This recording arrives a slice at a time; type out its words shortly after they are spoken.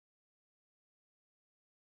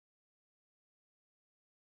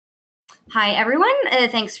Hi, everyone.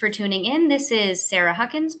 Thanks for tuning in. This is Sarah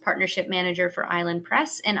Huckins, Partnership Manager for Island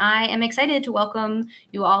Press, and I am excited to welcome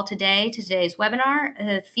you all today to today's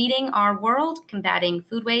webinar, Feeding Our World, Combating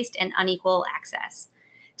Food Waste and Unequal Access.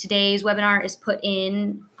 Today's webinar is put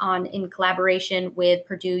in collaboration with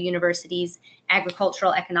Purdue University's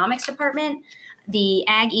Agricultural Economics Department. The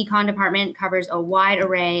Ag Econ Department covers a wide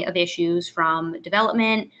array of issues from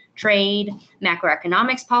development, trade,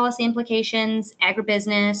 macroeconomics policy implications,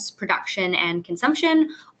 agribusiness, production and consumption,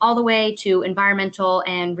 all the way to environmental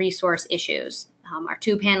and resource issues. Our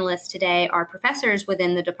two panelists today are professors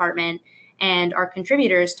within the department and are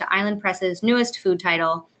contributors to Island Press's newest food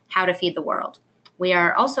title, How to Feed the World. We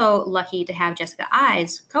are also lucky to have Jessica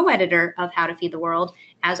Eise, co-editor of How to Feed the World,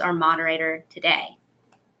 as our moderator today.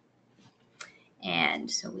 And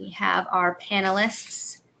so we have our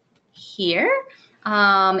panelists here.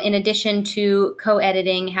 In addition to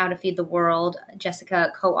co-editing How to Feed the World,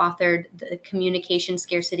 Jessica co-authored The Communication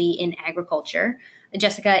Scarcity in Agriculture.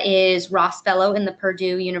 Jessica is Ross Fellow in the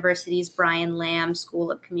Purdue University's Brian Lamb School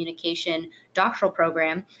of Communication doctoral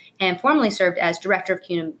program and formerly served as Director of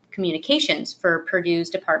Communications for Purdue's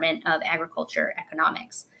Department of Agriculture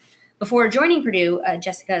Economics. Before joining Purdue,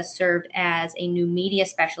 Jessica served as a new media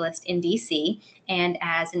specialist in DC and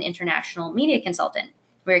as an international media consultant.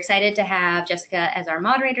 We're excited to have Jessica as our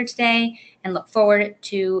moderator today and look forward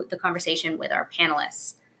to the conversation with our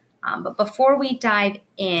panelists. But before we dive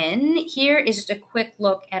in, here is just a quick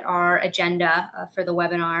look at our agenda for the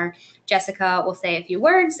webinar. Jessica will say a few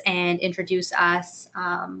words and introduce us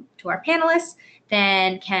to our panelists.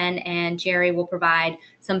 Then Ken and Jerry will provide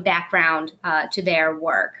some background to their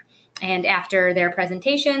work. And after their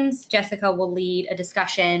presentations, Jessica will lead a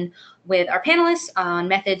discussion with our panelists on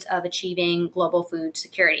methods of achieving global food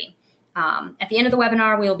security. At the end of the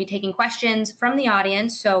webinar, we will be taking questions from the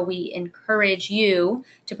audience, so we encourage you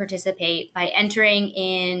to participate by entering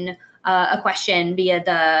in a question via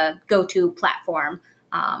the GoTo platform.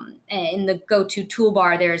 In the GoTo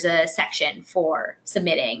toolbar, there's a section for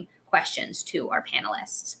submitting questions to our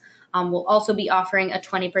panelists. We'll also be offering a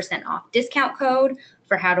 20% off discount code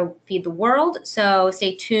for How to Feed the World. So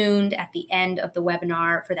stay tuned at the end of the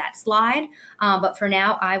webinar for that slide. But for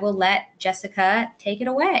now, I will let Jessica take it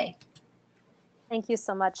away. Thank you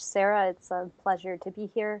so much, Sarah. It's a pleasure to be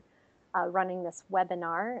here running this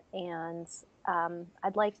webinar. And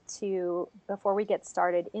I'd like to, before we get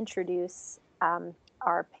started, introduce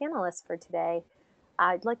our panelists for today.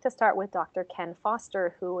 I'd like to start with Dr. Ken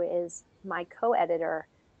Foster, who is my co-editor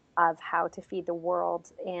of How to Feed the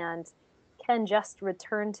World. And Ken just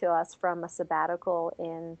returned to us from a sabbatical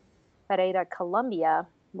in Pereira, Colombia,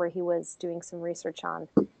 where he was doing some research on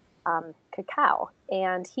cacao.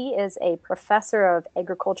 And he is a professor of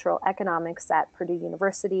agricultural economics at Purdue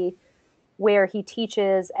University, where he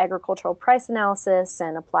teaches agricultural price analysis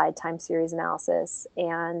and applied time series analysis.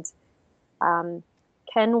 And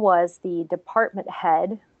Ken was the department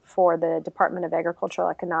head for the Department of Agricultural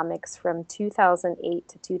Economics from 2008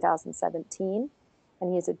 to 2017.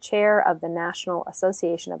 And he's a chair of the National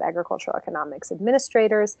Association of Agricultural Economics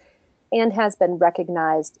Administrators and has been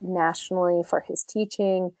recognized nationally for his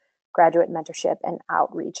teaching, graduate mentorship, and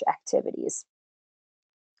outreach activities.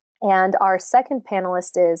 And our second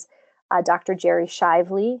panelist is Dr. Jerry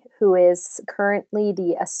Shively, who is currently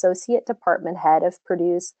the Associate Department Head of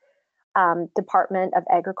Purdue's Department of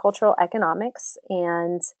Agricultural Economics.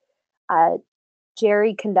 And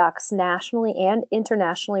Jerry conducts nationally and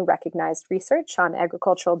internationally recognized research on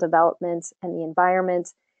agricultural development and the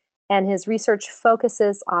environment, and his research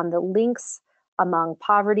focuses on the links among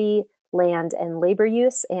poverty, land and labor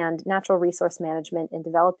use, and natural resource management in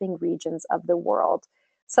developing regions of the world.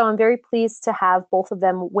 So I'm very pleased to have both of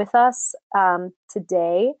them with us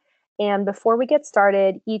today. And before we get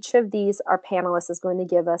started, each of these, our panelists, is going to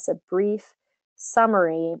give us a brief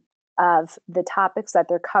summary of the topics that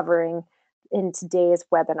they're covering in today's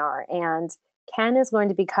webinar. And Ken is going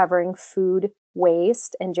to be covering food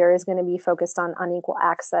waste, and Jerry is going to be focused on unequal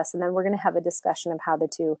access. And then we're going to have a discussion of how the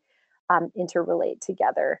two interrelate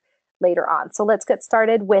together later on. So let's get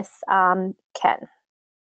started with Ken.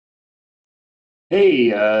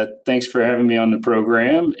 Hey, thanks for having me on the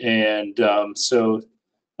program. And so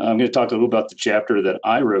I'm going to talk a little about the chapter that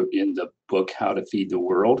I wrote in the book, How to Feed the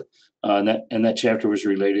World. And that chapter was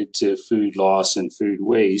related to food loss and food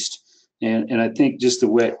waste. And I think just to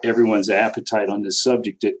whet everyone's appetite on this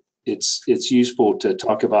subject, it's useful to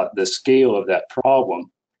talk about the scale of that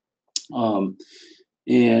problem.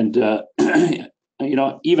 You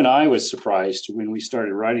know, even I was surprised when we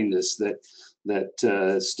started writing this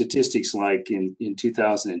that statistics like in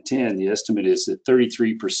 2010, the estimate is that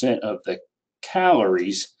 33% of the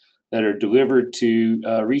calories that are delivered to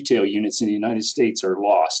retail units in the United States are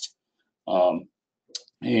lost. And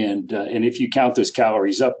if you count those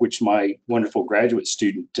calories up, which my wonderful graduate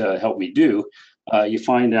student helped me do, you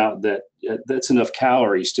find out that that's enough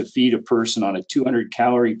calories to feed a person on a 200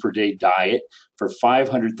 calorie per day diet for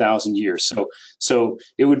 500,000 years. So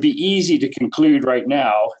it would be easy to conclude right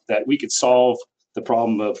now that we could solve the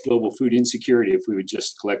problem of global food insecurity if we would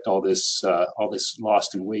just collect all this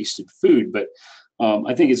lost and wasted food. But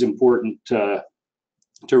I think it's important to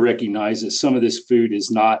recognize that some of this food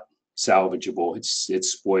is not salvageable.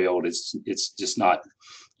 It's spoiled. It's just not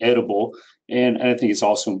edible. And I think it's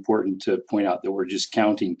also important to point out that we're just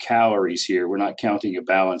counting calories here. We're not counting a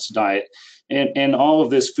balanced diet. And all of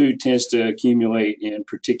this food tends to accumulate in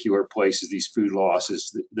particular places, these food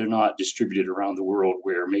losses. They're not distributed around the world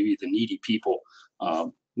where maybe the needy people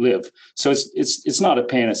live. So it's not a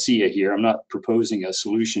panacea here. I'm not proposing a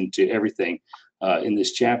solution to everything in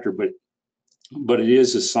this chapter, but it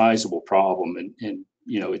is a sizable problem. And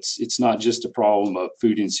you know, it's not just a problem of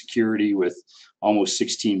food insecurity with almost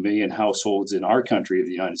 16 million households in our country of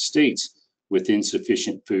the United States with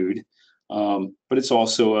insufficient food, but it's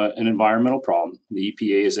also an environmental problem. The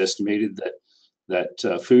EPA has estimated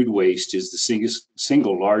that food waste is the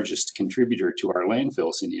single largest contributor to our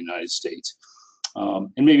landfills in the United States. And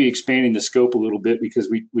maybe expanding the scope a little bit, because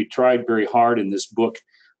we tried very hard in this book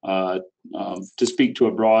to speak to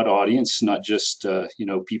a broad audience, not just you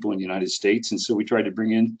know, people in the United States. And so we tried to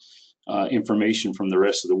bring in information from the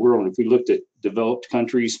rest of the world. If we looked at developed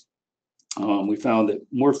countries, we found that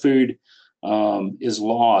more food is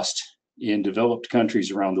lost in developed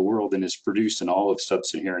countries around the world than is produced in all of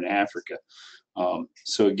sub-Saharan Africa.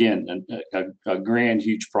 So again, a grand,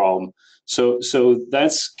 huge problem. So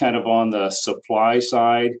that's kind of on the supply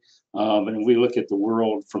side. And we look at the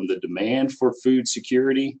world from the demand for food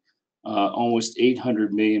security, almost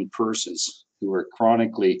 800 million persons who are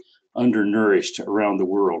chronically undernourished around the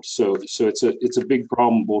world. So it's a big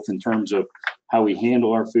problem, both in terms of how we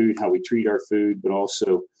handle our food, how we treat our food, but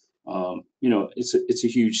also, you know, it's a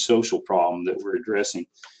huge social problem that we're addressing.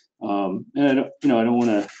 And I don't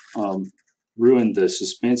want to ruin the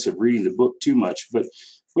suspense of reading the book too much, but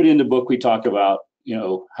in the book we talk about, you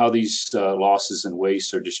know, how these losses and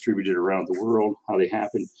wastes are distributed around the world, how they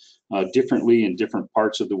happen differently in different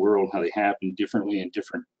parts of the world, how they happen differently in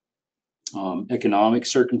different economic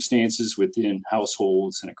circumstances within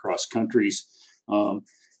households and across countries.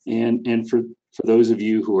 And for those of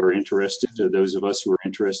you who are interested, or those of us who are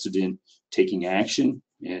interested in taking action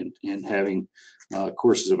and having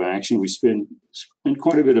courses of action, we spend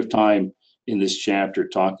quite a bit of time in this chapter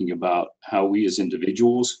talking about how we as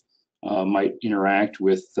individuals might interact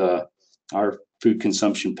with our food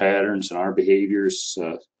consumption patterns and our behaviors,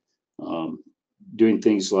 doing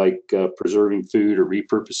things like preserving food or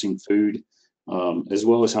repurposing food, as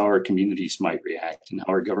well as how our communities might react and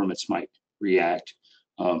how our governments might react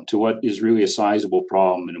to what is really a sizable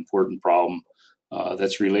problem, an important problem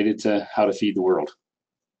that's related to how to feed the world.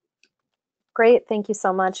 Great, thank you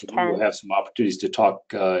so much, Ken. We'll have some opportunities to talk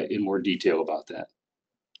in more detail about that.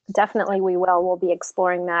 Definitely we will. We'll be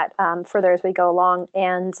exploring that further as we go along.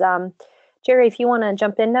 And Jerry, if you want to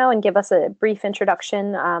jump in now and give us a brief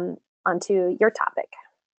introduction onto your topic.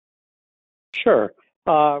 Sure.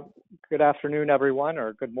 Good afternoon, everyone,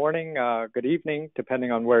 or good morning, good evening,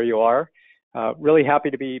 depending on where you are. Really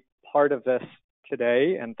happy to be part of this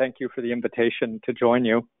today, and thank you for the invitation to join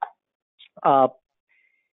you.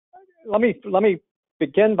 Let me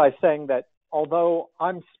begin by saying that although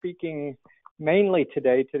I'm speaking mainly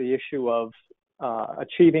today to the issue of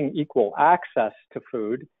achieving equal access to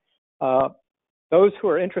food, those who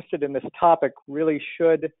are interested in this topic really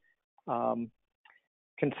should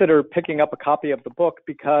consider picking up a copy of the book,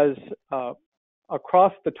 because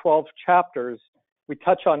across the 12 chapters, we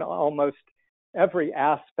touch on almost every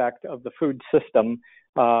aspect of the food system,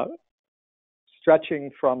 stretching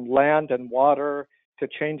from land and water to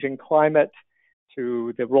changing climate,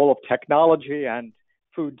 to the role of technology and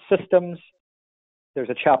food systems. There's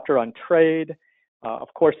a chapter on trade.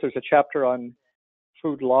 Of course, there's a chapter on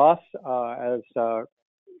food loss, as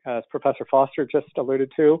Professor Foster just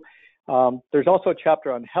alluded to. There's also a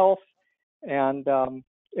chapter on health and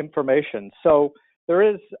information. So there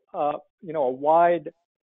is, a wide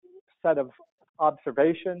set of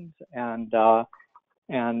observations and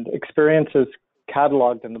experiences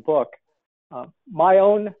cataloged in the book. My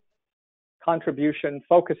own contribution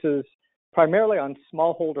focuses primarily on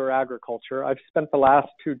smallholder agriculture. I've spent the last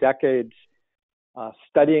 2 decades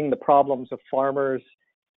studying the problems of farmers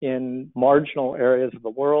in marginal areas of the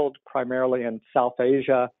world, primarily in South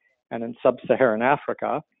Asia and in sub-Saharan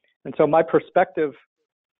Africa. And so my perspective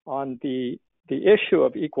on the issue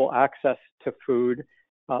of equal access to food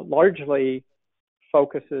largely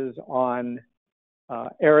focuses on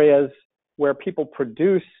areas where people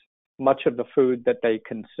produce much of the food that they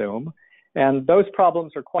consume. And those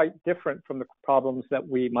problems are quite different from the problems that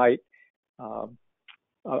we might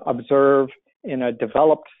observe in a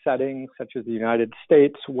developed setting, such as the United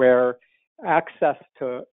States, where access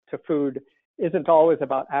to food isn't always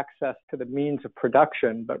about access to the means of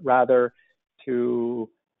production, but rather to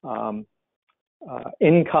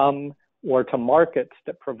income or to markets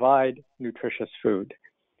that provide nutritious food.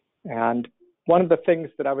 And one of the things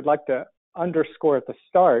that I would like to underscore at the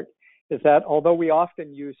start is that although we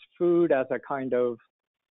often use food as a kind of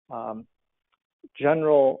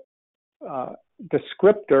general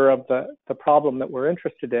descriptor of the problem that we're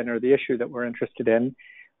interested in or the issue that we're interested in,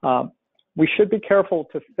 we should be careful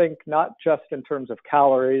to think not just in terms of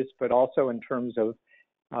calories, but also in terms of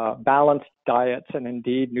balanced diets and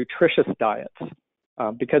indeed nutritious diets,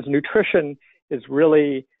 because nutrition is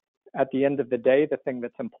really, at the end of the day, the thing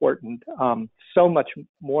that's important, so much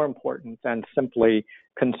more important than simply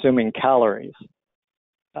consuming calories.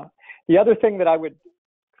 The other thing that I would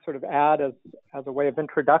sort of add as a way of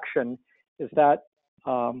introduction is that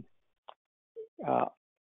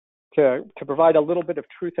to provide a little bit of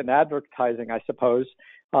truth in advertising, I suppose,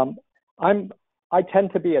 I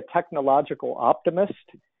tend to be a technological optimist,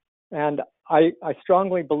 and I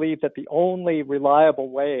strongly believe that the only reliable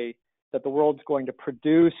way that the world's going to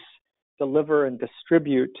produce, deliver, and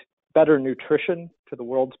distribute better nutrition to the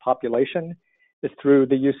world's population is through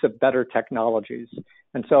the use of better technologies.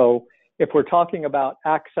 And so if we're talking about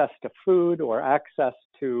access to food or access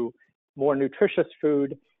to more nutritious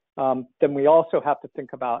food, then we also have to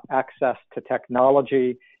think about access to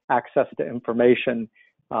technology, access to information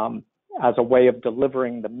as a way of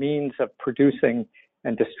delivering the means of producing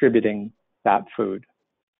and distributing that food.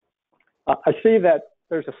 I see that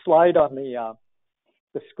there's a slide on the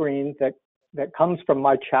screen that comes from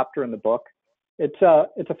my chapter in the book. It's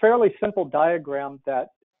a fairly simple diagram that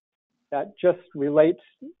just relates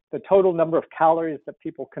the total number of calories that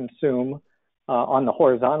people consume on the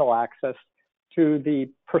horizontal axis to the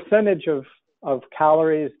percentage of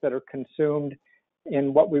calories that are consumed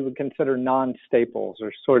in what we would consider non-staples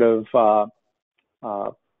or sort of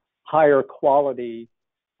higher quality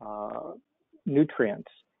nutrients.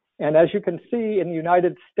 And as you can see in the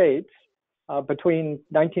United States, between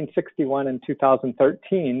 1961 and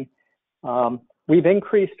 2013, we've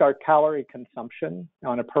increased our calorie consumption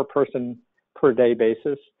on a per person per day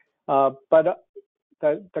basis, but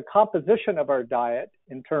the composition of our diet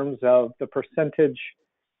in terms of the percentage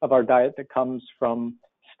of our diet that comes from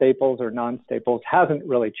staples or non-staples hasn't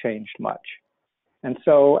really changed much. And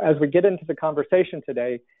so as we get into the conversation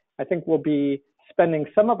today, I think we'll be spending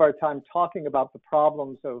some of our time talking about the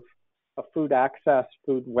problems of food access,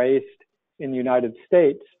 food waste in the United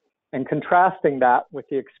States, and contrasting that with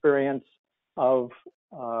the experience of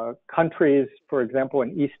countries, for example,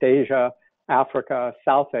 in East Asia, Africa,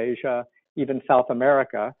 South Asia, even South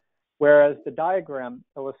America, whereas the diagram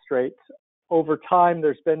illustrates over time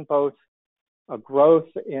there's been both a growth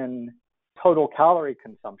in total calorie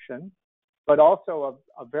consumption, but also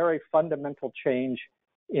a very fundamental change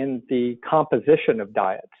in the composition of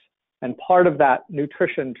diets. And part of that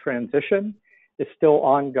nutrition transition is still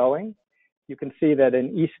ongoing. You can see that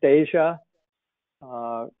in East Asia,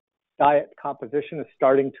 diet composition is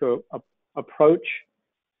starting to approach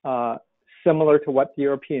similar to what the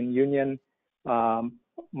European Union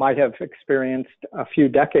might have experienced a few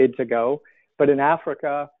decades ago. But in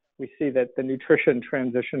Africa, we see that the nutrition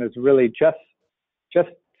transition is really just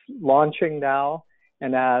launching now.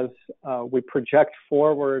 And as we project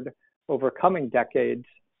forward over coming decades,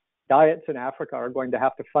 diets in Africa are going to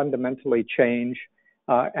have to fundamentally change,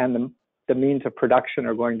 and the means of production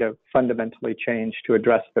are going to fundamentally change to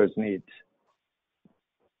address those needs.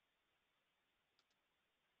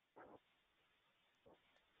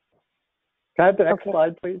 Can I have the next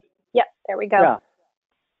slide, please? Yep, there we go. Yeah.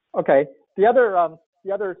 Okay. The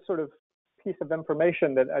other sort of piece of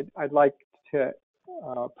information that I'd like to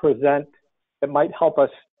present that might help us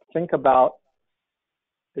think about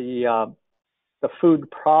the food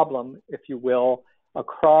problem, if you will,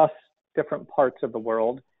 across different parts of the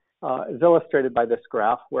world is illustrated by this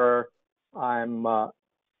graph where I'm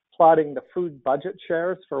plotting the food budget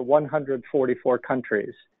shares for 144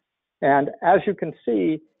 countries. And as you can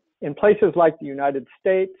see, in places like the United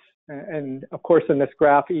States, and of course in this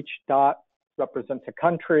graph, each dot represents a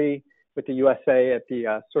country, with the USA at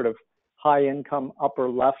the sort of high income upper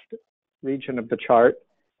left region of the chart,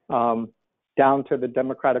 down to the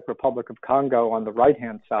Democratic Republic of Congo on the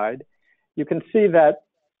right-hand side. You can see that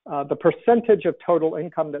the percentage of total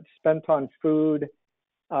income that's spent on food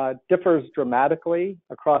differs dramatically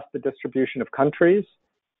across the distribution of countries.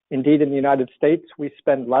 Indeed, in the United States, we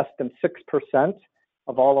spend less than 6%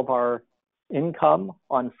 of all of our income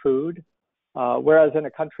on food, whereas in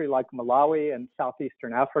a country like Malawi and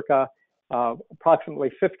Southeastern Africa,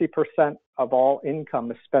 approximately 50% of all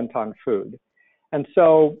income is spent on food. And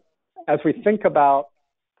so as we think about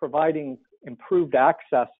providing improved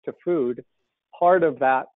access to food, part of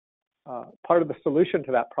the solution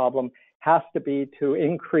to that problem has to be to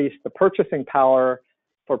increase the purchasing power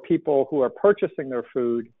for people who are purchasing their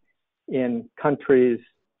food in countries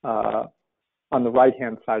on the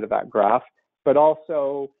right-hand side of that graph, but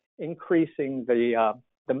also increasing the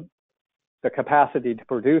capacity to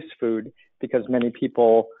produce food, because many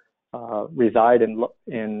people reside in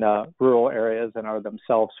rural areas and are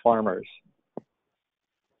themselves farmers.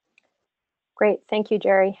 Great, thank you,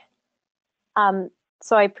 Jerry.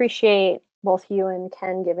 So I appreciate both you and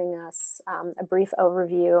Ken giving us a brief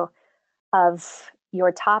overview of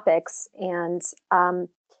your topics. And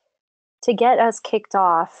to get us kicked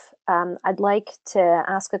off, I'd like to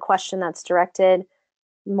ask a question that's directed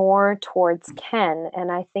more towards Ken.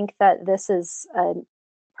 And I think that this is a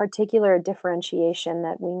particular differentiation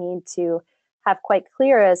that we need to have quite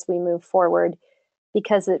clear as we move forward,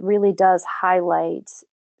 because it really does highlight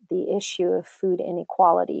the issue of food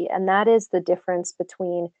inequality. And that is the difference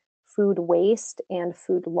between food waste and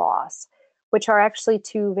food loss, which are actually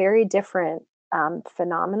two very different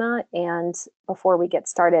phenomena. And before we get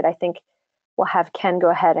started, I think we'll have Ken go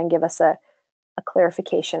ahead and give us a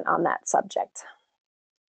clarification on that subject.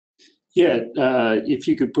 Yeah, if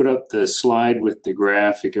you could put up the slide with the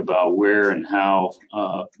graphic about where and how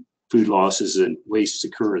food losses and wastes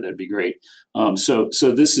occur, that'd be great. So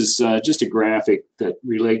this is just a graphic that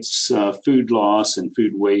relates food loss and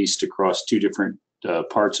food waste across two different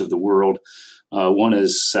parts of the world. One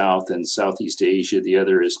is South and Southeast Asia. The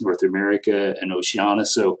other is North America and Oceania.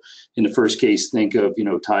 So in the first case, think of,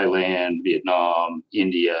 Thailand, Vietnam,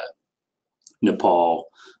 India, Nepal,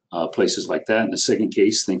 places like that. In the second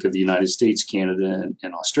case, think of the United States, Canada,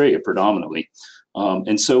 and Australia predominantly.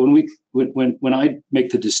 And so when I make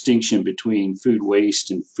the distinction between food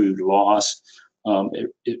waste and food loss,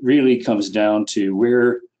 it really comes down to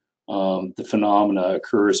where the phenomena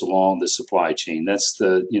occurs along the supply chain. That's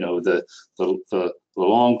the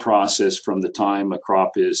long process from the time a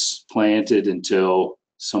crop is planted until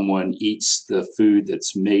someone eats the food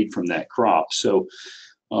that's made from that crop. So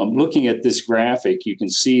looking at this graphic, you can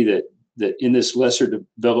see that in this lesser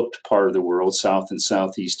developed part of the world, South and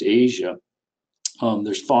Southeast Asia,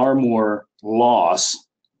 there's far more loss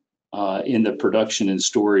in the production and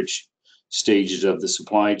storage stages of the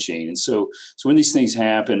supply chain. And so when these things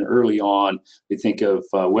happen early on, we think of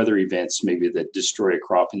weather events maybe that destroy a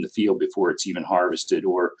crop in the field before it's even harvested,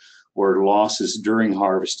 or losses during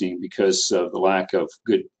harvesting because of the lack of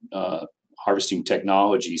good harvesting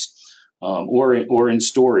technologies, or in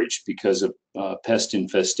storage because of pest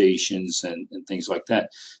infestations and things like that.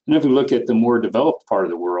 And if we look at the more developed part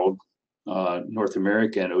of the world, North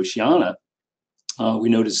America and Oceania, we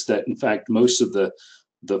notice that in fact most of the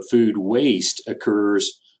food waste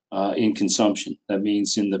occurs in consumption. That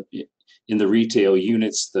means in the retail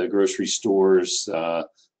units, the grocery stores,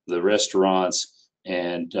 the restaurants,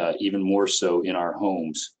 and even more so in our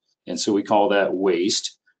homes. And so we call that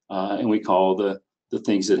waste, and we call the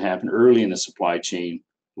things that happen early in the supply chain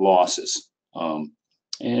losses.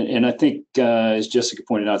 And I think, as Jessica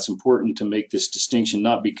pointed out, it's important to make this distinction,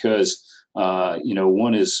 not because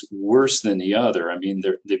one is worse than the other. I mean,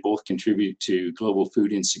 they both contribute to global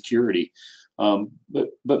food insecurity,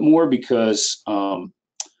 but more because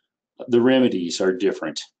the remedies are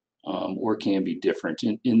different, or can be different.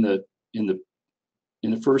 In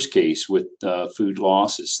the first case with food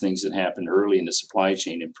losses, things that happen early in the supply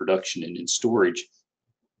chain, in production and in storage,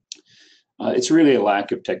 it's really a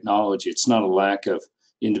lack of technology. It's not a lack of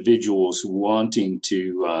individuals wanting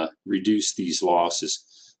to reduce these losses.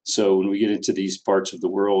 So when we get into these parts of the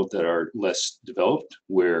world that are less developed,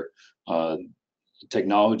 where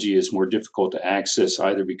technology is more difficult to access,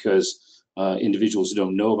 either because individuals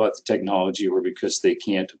don't know about the technology or because they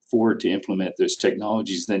can't afford to implement those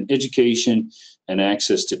technologies, then education and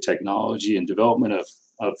access to technology and development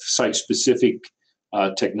of site-specific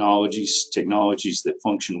technologies that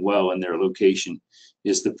function well in their location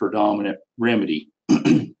is the predominant remedy.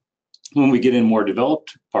 When we get in more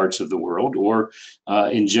developed parts of the world, or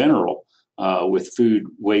in general with food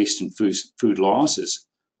waste and food losses,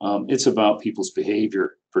 it's about people's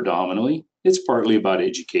behavior predominantly. It's partly about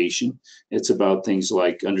education. It's about things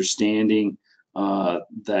like understanding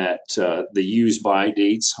that the use-by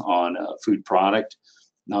dates on a food product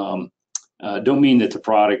don't mean that the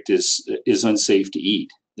product is unsafe to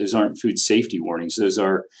eat. Those aren't food safety warnings. Those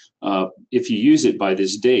are, if you use it by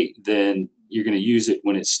this date, then you're going to use it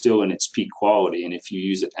when it's still in its peak quality. And if you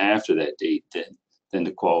use it after that date, then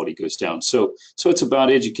the quality goes down. So it's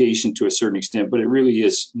about education to a certain extent, but it really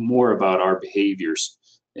is more about our behaviors,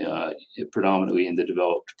 predominantly in the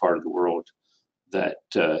developed part of the world, that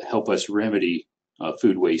help us remedy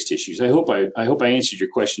food waste issues. I hope I answered your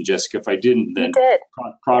question, Jessica. If I didn't, then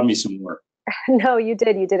prod me some more. No, you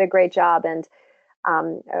did. You did a great job, and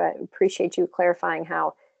I appreciate you clarifying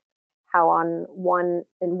how in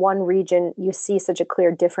one region you see such a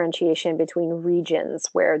clear differentiation between regions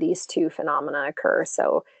where these two phenomena occur.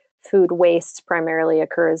 So food waste primarily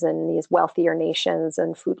occurs in these wealthier nations,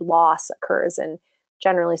 and food loss occurs in,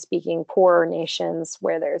 generally speaking, poorer nations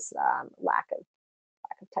where there's lack of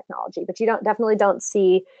technology. But you definitely don't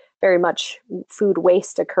see very much food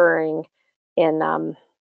waste occurring in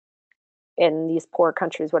these poor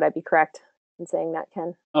countries. Would I be correct in saying that,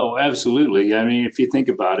 Ken? Oh, absolutely. I mean, if you think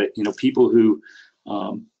about it, people who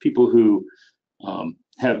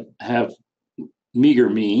have meager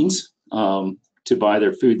means to buy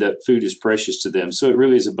their food, that food is precious to them. So it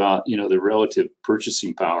really is about, the relative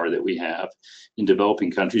purchasing power that we have in developing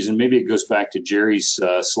countries. And maybe it goes back to Jerry's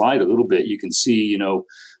slide a little bit. You can see,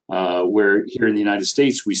 where here in the United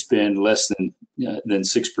States, we spend less than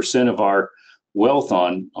 6% of our wealth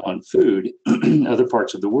on food. Other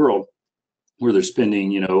parts of the world, where they're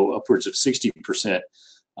spending, upwards of 60%.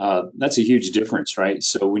 That's a huge difference, right?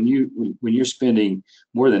 So when you're spending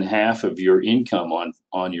more than half of your income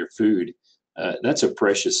on your food, that's a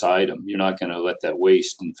precious item. You're not going to let that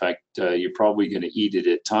waste. In fact, you're probably going to eat it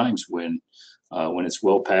at times when it's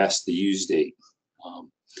well past the use date.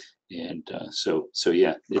 So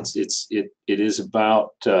yeah, it is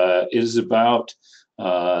about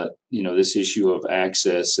this issue of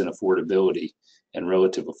access and affordability and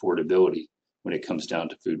relative affordability when it comes down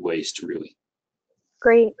to food waste, really.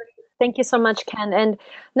 Great. Thank you so much, Ken. And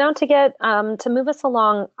now to move us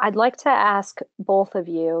along, I'd like to ask both of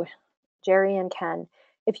you, Jerry and Ken,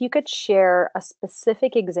 if you could share a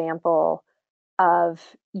specific example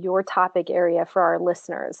of your topic area for our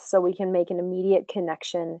listeners, so we can make an immediate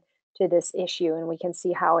connection to this issue, and we can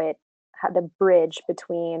see how the bridge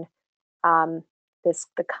between the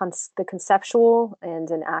conceptual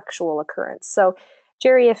and an actual occurrence. So,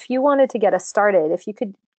 Jerry, if you wanted to get us started, if you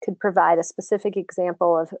could provide a specific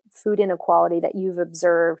example of food inequality that you've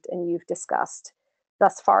observed and you've discussed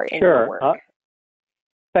thus far in your work.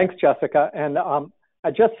 Thanks, Jessica. And I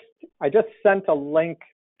just sent a link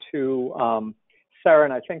to Sarah,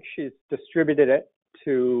 and I think she's distributed it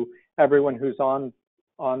to everyone who's on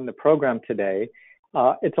the program today.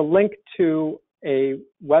 It's a link to a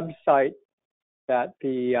website that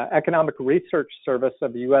the Economic Research Service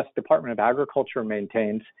of the U.S. Department of Agriculture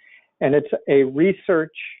maintains, and it's a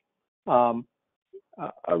research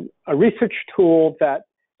tool that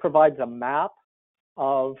provides a map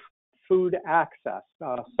of food access.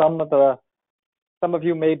 Some of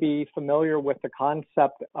you may be familiar with the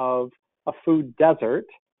concept of a food desert.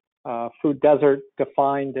 Food desert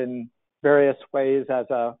defined in various ways as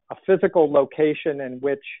a physical location in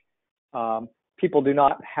which people do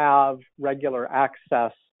not have regular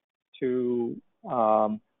access to a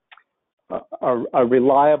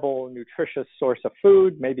reliable, nutritious source of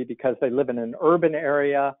food, maybe because they live in an urban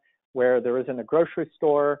area where there isn't a grocery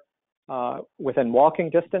store within walking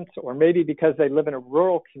distance, or maybe because they live in a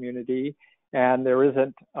rural community and there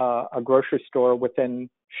isn't a grocery store within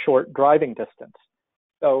short driving distance.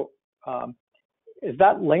 So is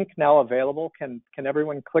that link now available? Can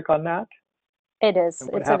everyone click on that? It is.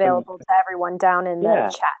 It's available to everyone down in the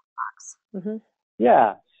chat box. Mm-hmm.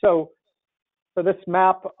 Yeah. So this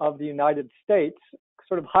map of the United States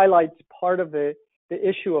sort of highlights part of the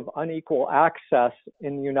issue of unequal access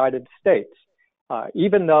in the United States.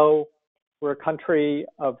 Even though we're a country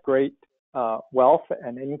of great wealth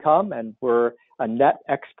and income, and we're a net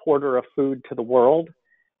exporter of food to the world,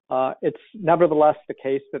 it's nevertheless the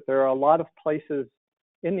case that there are a lot of places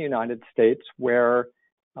in the United States where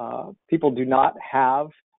people do not have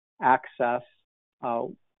access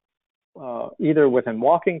either within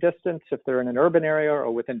walking distance, if they're in an urban area,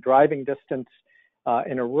 or within driving distance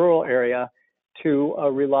in a rural area, to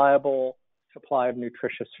a reliable supply of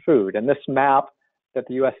nutritious food. And this map that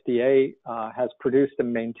the USDA has produced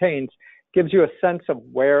and maintains gives you a sense of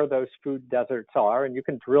where those food deserts are, and you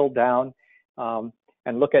can drill down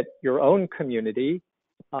and look at your own community.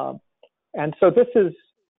 And so this is,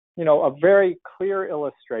 a very clear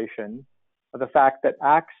illustration of the fact that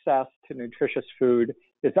access to nutritious food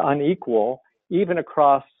is unequal, even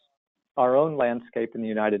across our own landscape in the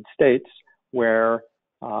United States, where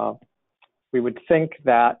we would think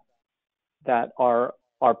that our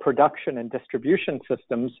production and distribution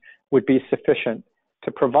systems would be sufficient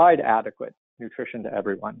to provide adequate nutrition to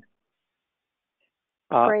everyone.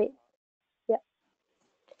 Great. Yeah.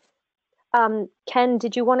 Ken,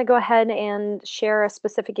 did you want to go ahead and share a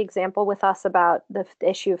specific example with us about the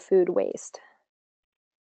issue of food waste?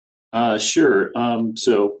 Sure.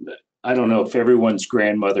 So I don't know if everyone's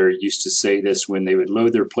grandmother used to say this when they would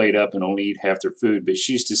load their plate up and only eat half their food, but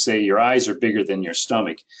she used to say, your eyes are bigger than your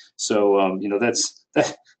stomach. So, you know,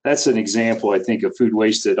 that's an example, I think, of food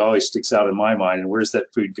waste that always sticks out in my mind. And where's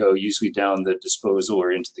that food go? Usually down the disposal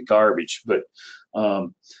or into the garbage. But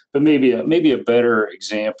maybe a better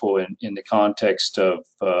example in the context of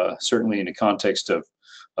certainly in the context of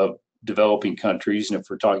developing countries, and if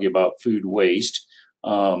we're talking about food waste,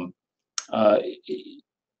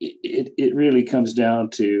 it really comes down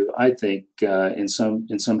to, I think, in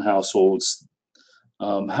some households,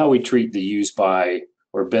 how we treat the used by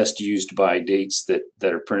or best used by dates that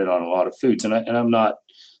are printed on a lot of foods. And I'm not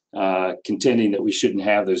contending that we shouldn't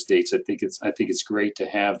have those dates. I think it's great to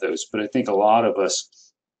have those, but I think a lot of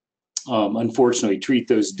us unfortunately treat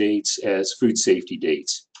those dates as food safety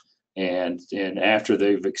dates, and after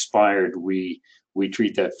they've expired, we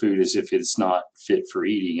treat that food as if it's not fit for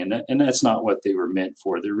eating, and that's not what they were meant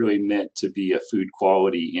for. They're really meant to be a food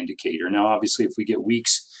quality indicator. Now, obviously, if we get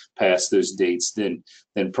weeks past those dates, then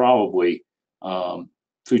probably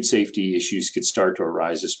food safety issues could start to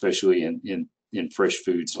arise, especially in fresh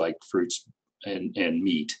foods like fruits and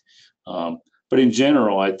meat. But in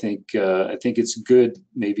general, I think it's good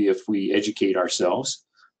maybe if we educate ourselves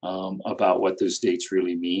about what those dates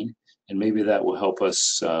really mean. And maybe that will help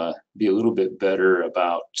us be a little bit better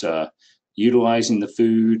about utilizing the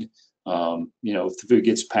food. You know, if the food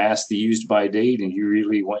gets past the used by date and you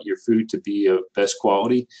really want your food to be of best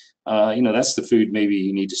quality, you know, that's the food maybe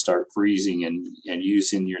you need to start freezing and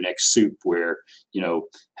use in your next soup, where, you know,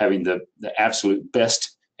 having the absolute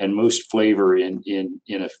best and most flavor in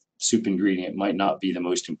a soup ingredient might not be the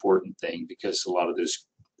most important thing, because a lot of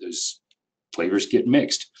those flavors get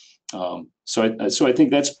mixed. So I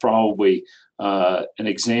think that's probably an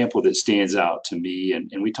example that stands out to me,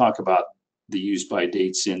 and we talk about the use by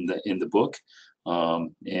dates in the book,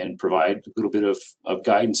 and provide a little bit of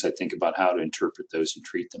guidance, I think, about how to interpret those and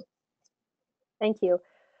treat them. Thank you.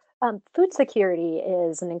 Food security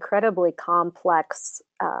is an incredibly complex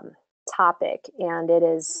topic, and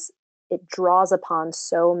it draws upon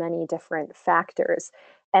so many different factors,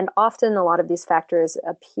 and often a lot of these factors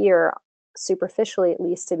appear, superficially at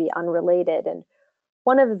least, to be unrelated. And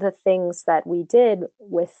one of the things that we did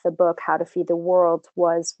with the book How to Feed the World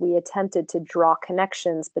was we attempted to draw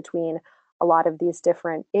connections between a lot of these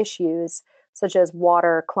different issues, such as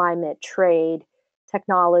water, climate, trade,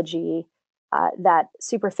 technology, that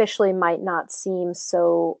superficially might not seem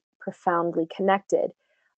so profoundly connected.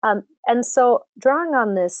 And so, drawing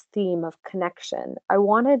on this theme of connection, I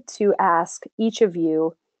wanted to ask each of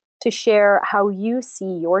you to share how you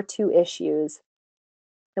see your two issues.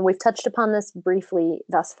 And we've touched upon this briefly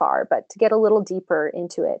thus far, but to get a little deeper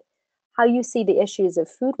into it, how you see the issues of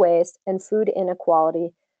food waste and food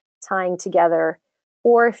inequality tying together,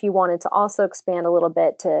 or if you wanted to also expand a little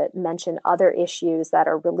bit to mention other issues that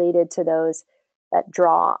are related to those that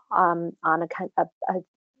draw on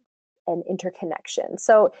an interconnection.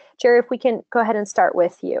 So, Jerry, if we can go ahead and start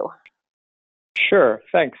with you. Sure,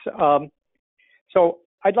 thanks. So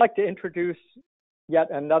I'd like to introduce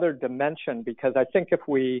yet another dimension, because I think if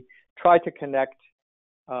we try to connect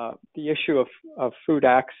the issue of food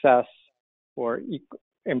access, or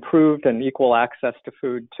improved and equal access to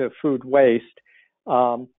food waste,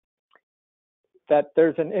 that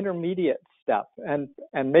there's an intermediate step. And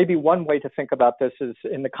maybe one way to think about this is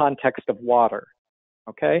in the context of water,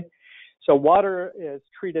 okay? So water is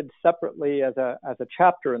treated separately as a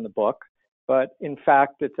chapter in the book, but in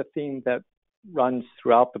fact, it's a theme that runs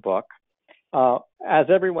throughout the book. As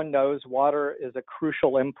everyone knows, water is a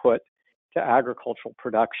crucial input to agricultural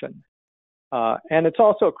production. And it's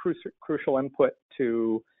also a crucial input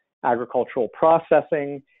to agricultural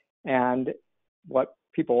processing. And what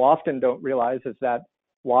people often don't realize is that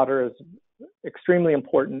water is extremely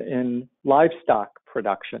important in livestock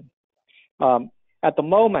production. At the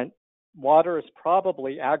moment, water is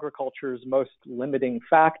probably agriculture's most limiting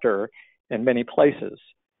factor in many places.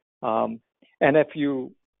 And if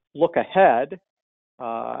you look ahead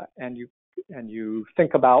and you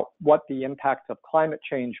think about what the impacts of climate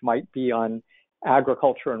change might be on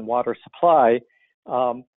agriculture and water supply,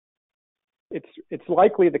 it's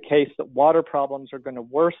likely the case that water problems are going to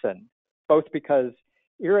worsen, both because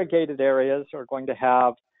irrigated areas are going to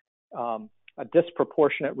have a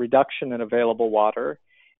disproportionate reduction in available water,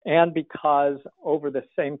 and because over the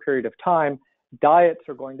same period of time, diets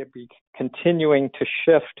are going to be continuing to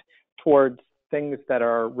shift towards things that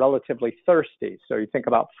are relatively thirsty. So you think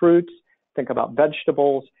about fruits, think about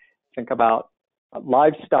vegetables, think about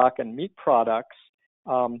livestock and meat products.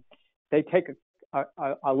 They take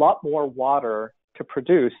a lot more water to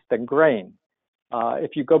produce than grain.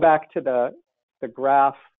 If you go back to the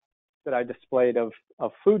graph that I displayed of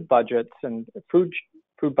food budgets and food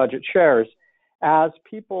budget shares, as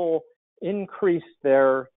people increase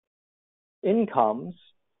their incomes,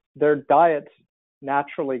 their diets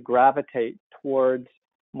naturally gravitate towards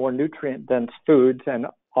more nutrient-dense foods, and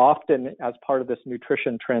often as part of this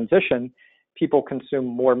nutrition transition, people consume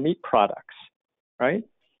more meat products, right?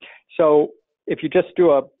 So if you just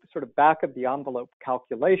do a sort of back of the envelope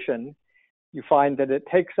calculation, you find that it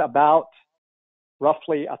takes about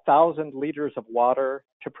roughly 1,000 liters of water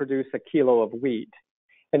to produce a kilo of wheat.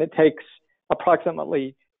 And it takes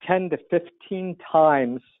approximately 10 to 15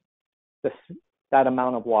 times that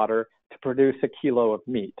amount of water to produce a kilo of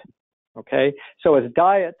meat, okay? So as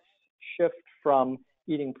diets shift from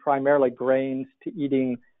eating primarily grains to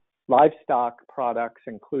eating livestock products,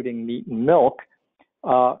 including meat and milk,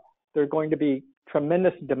 there are going to be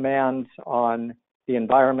tremendous demands on the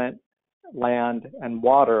environment, land, and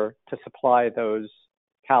water to supply those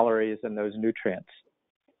calories and those nutrients.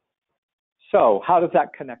 So how does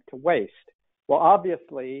that connect to waste? Well,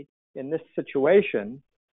 obviously, in this situation,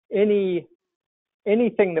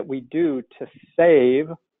 anything that we do to save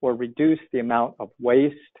or reduce the amount of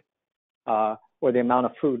waste or the amount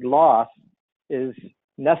of food loss is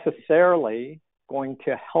necessarily going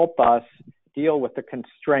to help us deal with the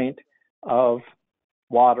constraint of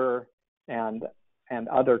water and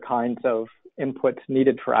other kinds of inputs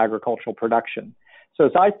needed for agricultural production. So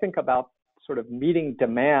as I think about sort of meeting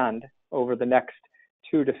demand over the next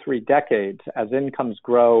 2 to 3 decades, as incomes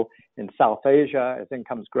grow in South Asia, as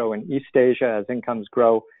incomes grow in East Asia, as incomes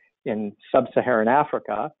grow in sub-Saharan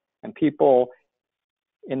Africa, and people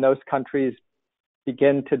in those countries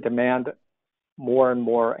begin to demand more and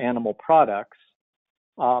more animal products,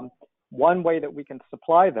 one way that we can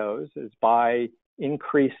supply those is by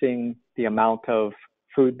increasing the amount of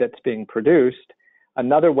food that's being produced.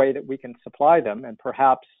 Another way that we can supply them, and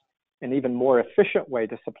perhaps an even more efficient way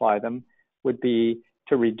to supply them, would be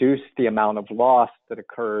to reduce the amount of loss that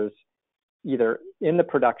occurs either in the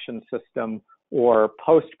production system or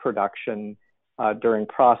post-production during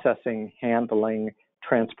processing, handling,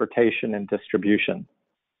 transportation, and distribution.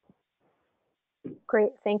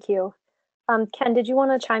 Great, thank you. Ken, did you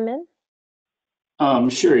want to chime in?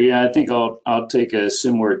 Sure. Yeah, I think I'll take a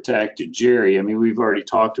similar tack to Jerry. I mean, we've already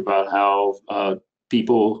talked about how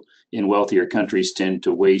people in wealthier countries tend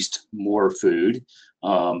to waste more food.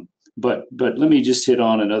 But let me just hit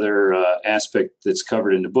on another aspect that's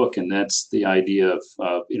covered in the book, and that's the idea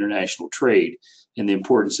of international trade and the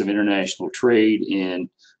importance of international trade in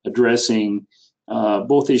addressing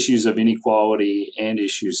both issues of inequality and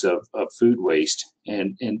issues of food waste.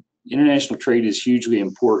 And international trade is hugely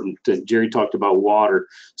important. Jerry talked about water.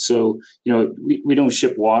 So, you know, we don't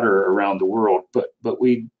ship water around the world, but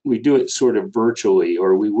we do it sort of virtually,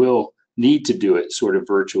 or we will need to do it sort of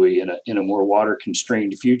virtually in a more water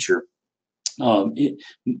constrained future, in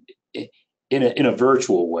a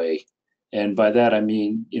virtual way. And by that, I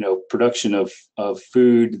mean, you know, production of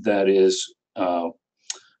food that is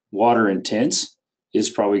water intense is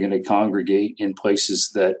probably going to congregate in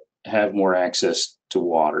places that have more access to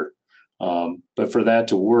water. But for that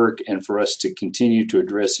to work and for us to continue to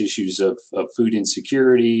address issues of food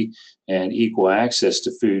insecurity and equal access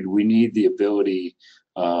to food, we need the ability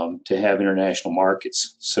to have international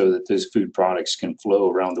markets so that those food products can flow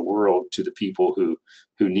around the world to the people who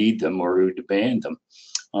need them or who demand them.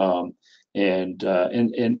 And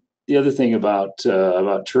the other thing about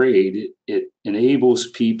trade, it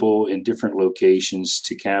enables people in different locations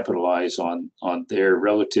to capitalize on their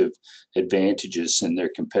relative advantages and their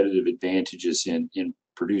competitive advantages in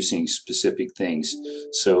producing specific things.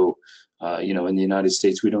 So, you know, in the United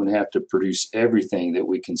States, we don't have to produce everything that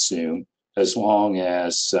we consume, as long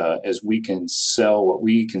as we can sell what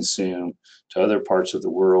we consume to other parts of the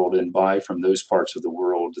world and buy from those parts of the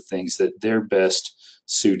world the things that they're best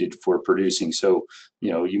suited for producing. So,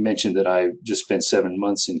 you know, you mentioned that I just spent 7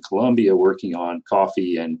 months in Colombia working on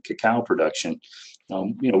coffee and cacao production.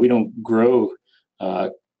 You know, we don't grow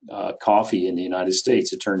coffee in the United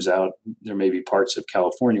States. It turns out there may be parts of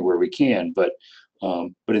California where we can, but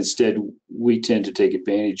But instead, we tend to take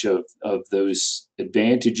advantage of those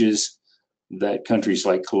advantages that countries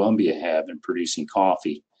like Colombia have in producing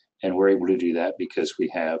coffee. And we're able to do that because we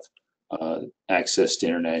have access to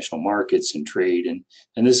international markets and trade.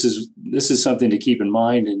 And this is something to keep in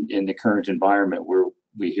mind in the current environment where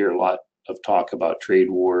we hear a lot of talk about trade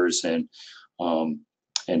wars and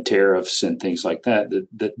tariffs and things like that,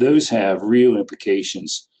 that those have real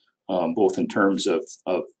implications, both in terms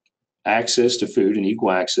of access to food and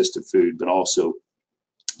equal access to food, but also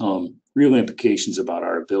real implications about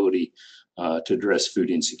our ability to address food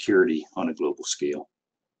insecurity on a global scale.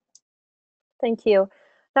 Thank you.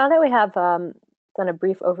 Now that we have done a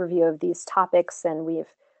brief overview of these topics and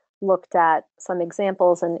we've looked at some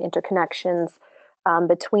examples and interconnections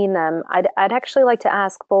between them, I'd actually like to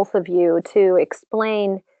ask both of you to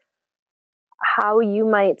explain how you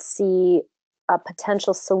might see a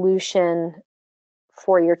potential solution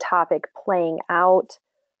for your topic playing out,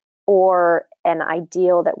 or an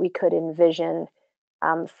ideal that we could envision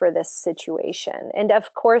for this situation. And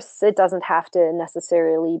of course, it doesn't have to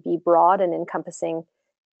necessarily be broad and encompassing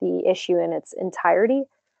the issue in its entirety,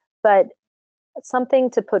 but something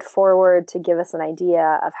to put forward to give us an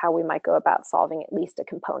idea of how we might go about solving at least a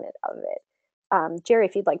component of it. Jerry,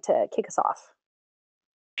 if you'd like to kick us off.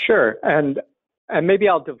 Sure, and maybe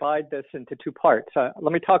I'll divide this into two parts.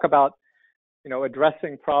 Let me talk about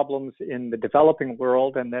addressing problems in the developing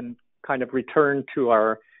world, and then kind of return to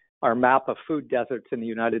our map of food deserts in the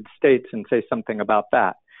United States and say something about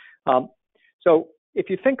that. So if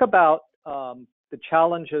you think about the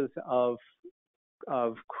challenges of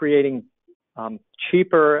creating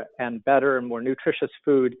cheaper and better and more nutritious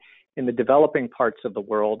food in the developing parts of the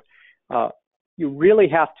world, you really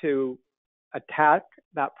have to attack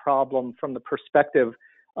that problem from the perspective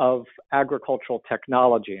of agricultural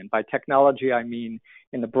technology. And by technology, I mean,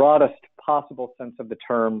 in the broadest possible sense of the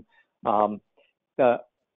term,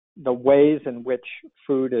 the ways in which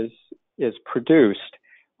food is produced.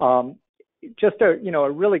 Just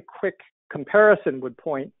a really quick comparison would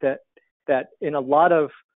point that in a lot of,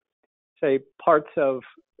 say, parts of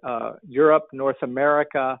Europe, North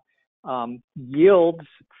America, yields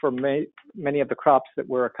for many of the crops that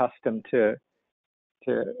we're accustomed to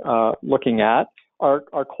looking at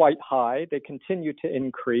are quite high. They continue to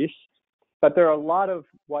increase, but there are a lot of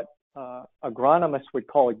what agronomists would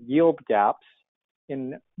call yield gaps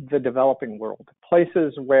in the developing world,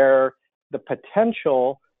 places where the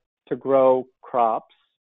potential to grow crops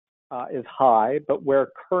is high, but where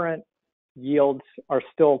current yields are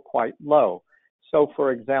still quite low. So,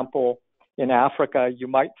 for example, in Africa, you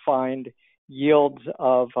might find yields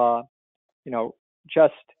of,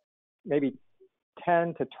 just maybe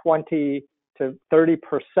 10 to 20 to 30%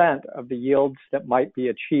 of the yields that might be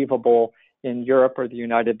achievable in Europe or the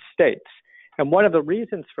United States. And one of the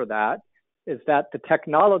reasons for that is that the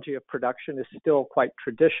technology of production is still quite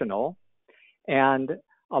traditional, and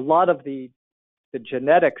a lot of the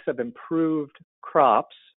genetics of improved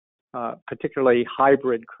crops, particularly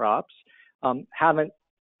hybrid crops, haven't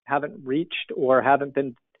reached or haven't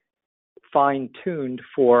been fine-tuned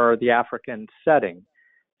for the African setting.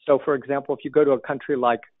 So, for example, if you go to a country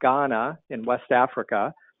like Ghana in West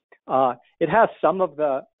Africa, it has some of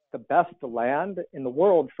the best land in the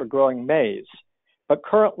world for growing maize. But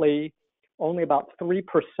currently, only about 3%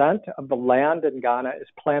 of the land in Ghana is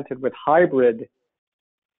planted with hybrid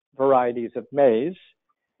varieties of maize,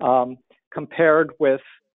 compared with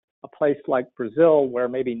a place like Brazil, where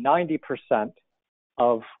maybe 90%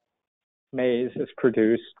 of maize is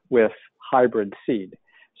produced with hybrid seed.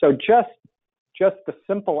 So just the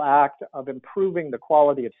simple act of improving the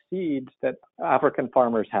quality of seeds that African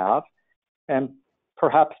farmers have, and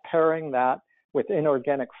perhaps pairing that with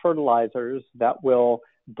inorganic fertilizers that will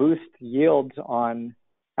boost yields on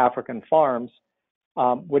African farms,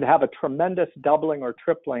 would have a tremendous doubling or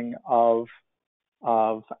tripling of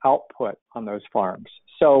output on those farms.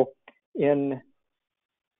 So in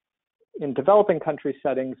developing country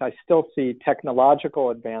settings, I still see technological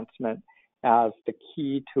advancement as the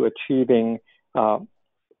key to achieving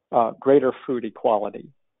greater food equality.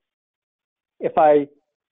 If I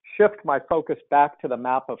shift my focus back to the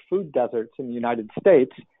map of food deserts in the United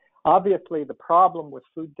States, obviously the problem with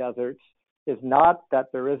food deserts is not that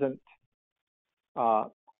there isn't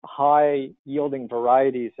high yielding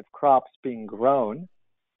varieties of crops being grown.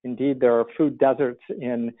 Indeed, there are food deserts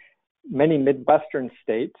in many Midwestern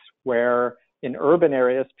states where in urban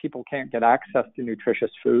areas people can't get access to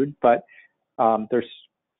nutritious food, but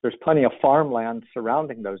there's plenty of farmland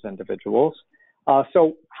surrounding those individuals.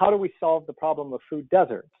 So how do we solve the problem of food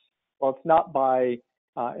deserts? Well, it's not by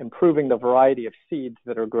improving the variety of seeds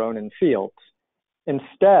that are grown in fields.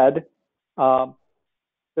 Instead,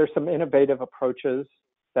 there's some innovative approaches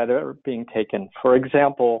that are being taken. For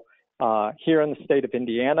example, here in the state of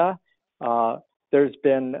Indiana, there's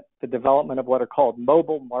been the development of what are called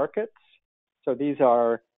mobile markets. So these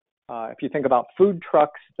are, if you think about food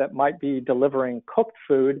trucks that might be delivering cooked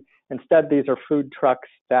food, instead these are food trucks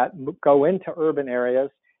that go into urban areas,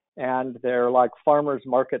 and they're like farmers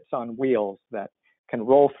markets on wheels that can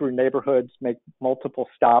roll through neighborhoods, make multiple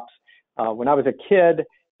stops. When I was a kid,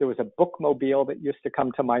 there was a bookmobile that used to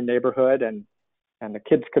come to my neighborhood, and the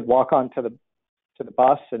kids could walk onto the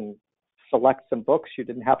bus and select some books. You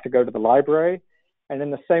didn't have to go to the library. And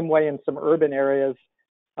in the same way, in some urban areas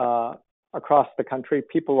across the country,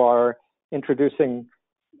 people are introducing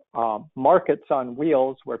markets on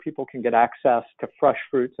wheels where people can get access to fresh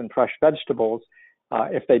fruits and fresh vegetables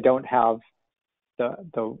if they don't have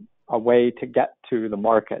a way to get to the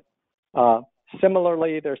market.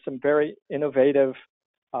 Similarly, there's some very innovative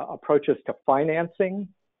approaches to financing,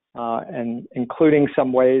 and including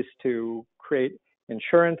some ways to create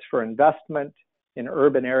insurance for investment in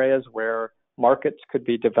urban areas where markets could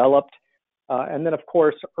be developed. And then, of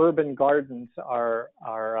course, urban gardens are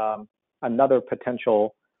another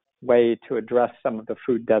potential way to address some of the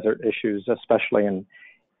food desert issues, especially in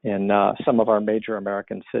some of our major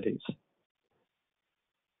American cities.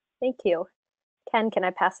 Thank you. Ken, can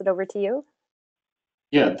I pass it over to you?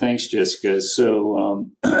 Yeah, thanks, Jessica. So,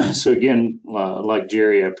 so again, like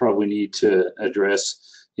Jerry, I probably need to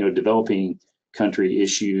address, developing country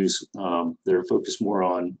issues that are focused more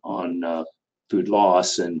on food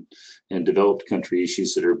loss, and developed country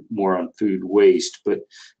issues that are more on food waste. But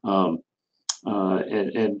and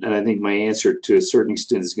I think my answer to a certain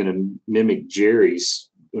extent is going to mimic Jerry's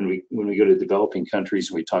when we go to developing countries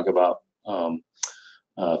and we talk about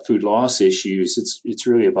food loss issues. It's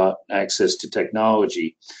really about access to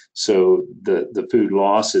technology. So the food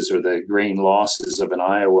losses or the grain losses of an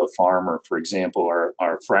Iowa farmer, for example, are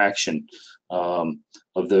a fraction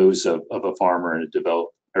of those of a farmer in a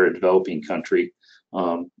developing country,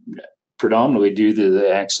 predominantly due to the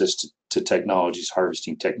access to technologies,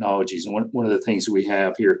 harvesting technologies. And one of the things that we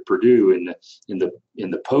have here at Purdue in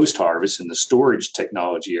the post-harvest, in the storage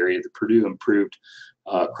technology area, the Purdue improved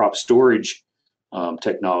crop storage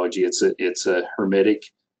technology. It's a hermetic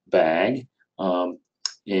bag, and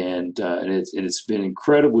it's been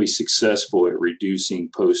incredibly successful at reducing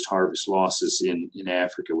post-harvest losses in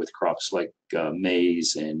Africa with crops like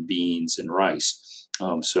maize and beans and rice.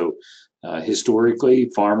 So historically,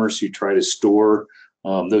 farmers who try to store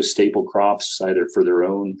those staple crops either for their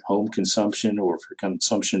own home consumption or for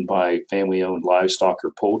consumption by family-owned livestock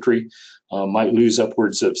or poultry might lose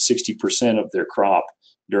upwards of 60% of their crop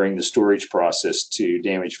during the storage process to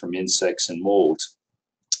damage from insects and molds.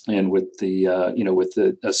 And with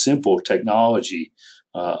a simple technology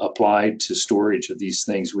applied to storage of these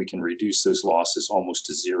things, we can reduce those losses almost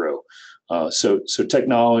to zero. So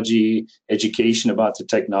technology, education about the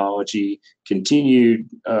technology, continued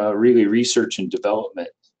really research and development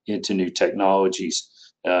into new technologies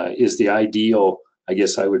is the ideal, I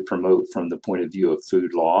guess I would promote from the point of view of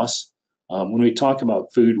food loss. When we talk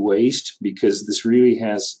about food waste, because this really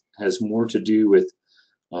has more to do with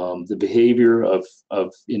the behavior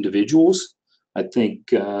of individuals, I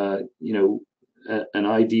think an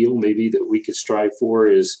ideal maybe that we could strive for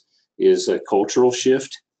is a cultural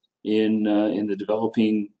shift in the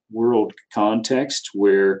developing world context,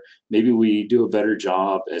 where maybe we do a better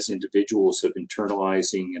job as individuals of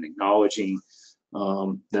internalizing and acknowledging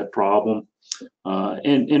that problem,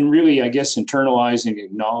 and really, I guess, internalizing,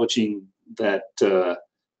 acknowledging that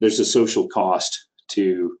there's a social cost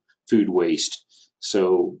to food waste.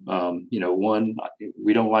 So, one,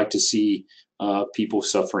 we don't like to see people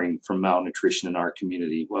suffering from malnutrition in our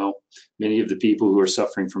community. Well, many of the people who are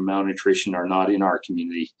suffering from malnutrition are not in our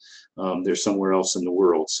community. They're somewhere else in the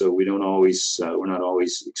world. So we're not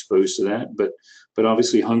always exposed to that. But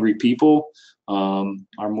obviously, hungry people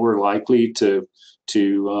are more likely to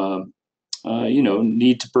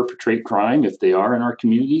need to perpetrate crime if they are in our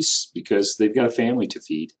communities, because they've got a family to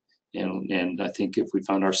feed. And I think if we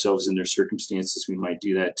found ourselves in their circumstances, we might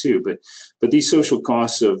do that too. But these social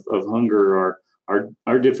costs of hunger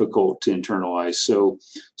are difficult to internalize. So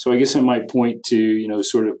I guess I might point to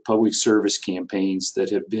sort of public service campaigns that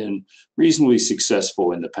have been reasonably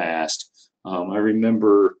successful in the past. I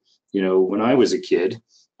remember when I was a kid,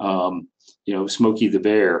 Smokey the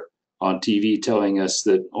Bear on TV telling us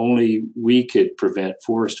that only we could prevent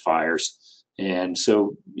forest fires, and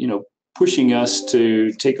so pushing us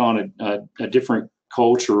to take on a different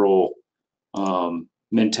cultural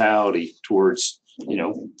mentality towards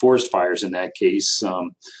forest fires in that case.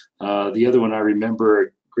 The other one I remember, a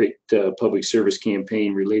great public service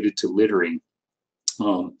campaign related to littering.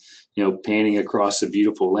 Panning across a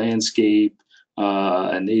beautiful landscape,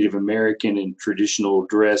 a Native American in traditional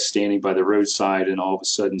dress standing by the roadside, and all of a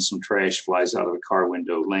sudden some trash flies out of the car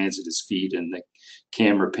window, lands at his feet, and the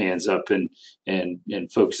camera pans up and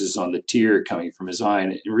focuses on the tear coming from his eye.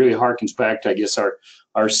 And it really harkens back to, I guess,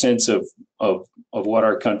 our sense of what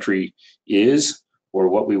our country is, or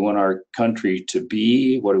what we want our country to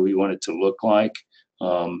be, what do we want it to look like.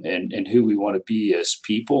 And who we want to be as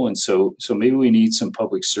people. And so maybe we need some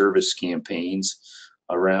public service campaigns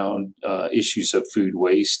around issues of food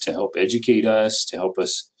waste to help educate us, to help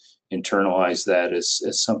us internalize that as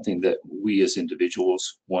something that we as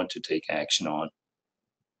individuals want to take action on.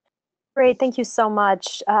 Great, thank you so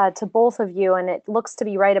much to both of you. And it looks to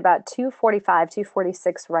be right about 2:45,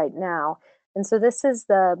 2:46 right now. And so this is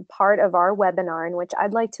the part of our webinar in which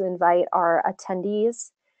I'd like to invite our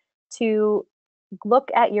attendees to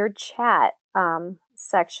look at your chat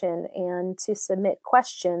section and to submit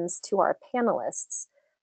questions to our panelists.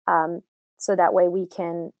 So that way we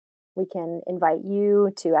can invite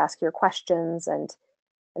you to ask your questions, and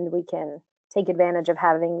we can take advantage of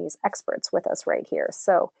having these experts with us right here.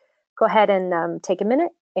 So go ahead and take a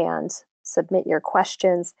minute and submit your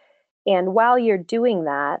questions. And while you're doing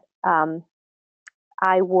that,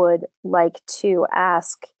 I would like to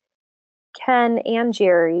ask Ken and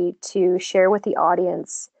Jerry to share with the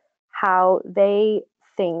audience how they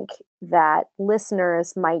think that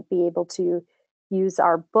listeners might be able to use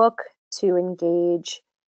our book to engage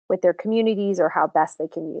with their communities, or how best they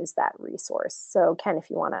can use that resource. So Ken, if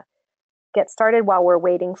you want to get started while we're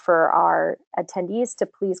waiting for our attendees to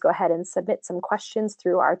please go ahead and submit some questions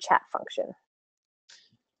through our chat function.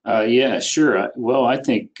 Yeah, sure. Well, I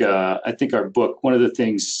think our book, one of the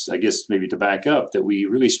things, I guess maybe to back up, that we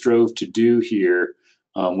really strove to do here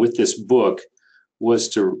with this book was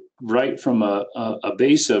to write from a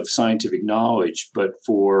base of scientific knowledge, but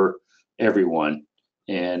for everyone.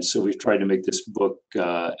 And so we've tried to make this book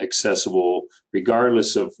accessible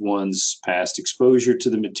regardless of one's past exposure to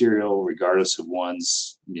the material, regardless of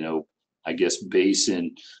one's, I guess, base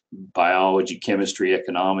in biology, chemistry,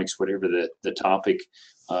 economics, whatever the topic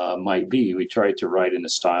might be. We tried to write in a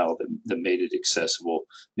style that made it accessible,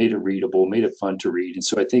 made it readable, made it fun to read. And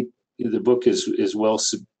so I think the book is well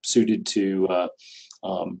suited to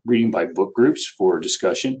reading by book groups for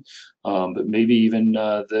discussion, but maybe even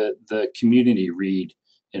the community read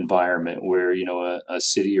environment where a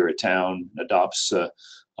city or a town adopts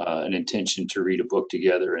an intention to read a book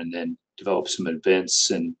together and then develop some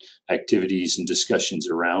events and activities and discussions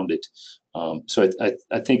around it. So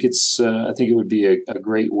I think it would be a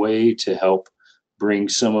great way to help bring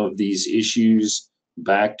some of these issues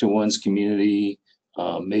back to one's community,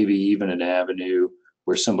 maybe even an avenue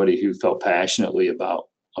where somebody who felt passionately about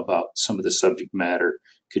some of the subject matter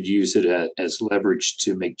could use it as leverage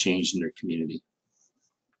to make change in their community.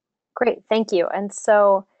 Great, thank you. And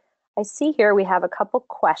so I see here we have a couple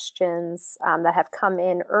questions that have come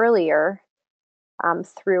in earlier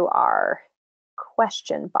through our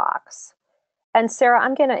question box. And Sarah,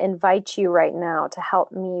 I'm going to invite you right now to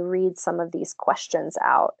help me read some of these questions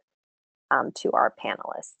out to our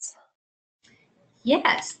panelists.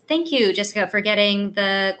 Yes, thank you, Jessica, for getting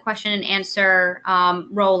the question and answer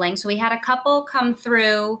rolling. So we had a couple come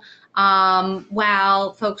through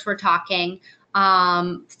while folks were talking.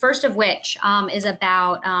 First of which is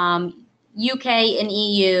about UK and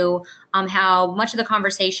EU, how much of the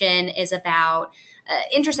conversation is about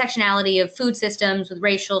intersectionality of food systems with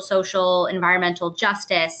racial, social, environmental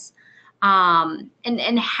justice,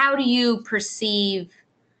 and how do you perceive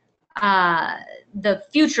the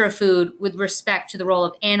future of food with respect to the role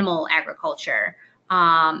of animal agriculture,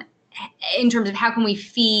 in terms of how can we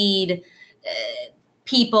feed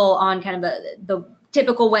people on kind of the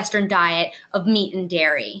typical Western diet of meat and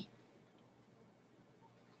dairy?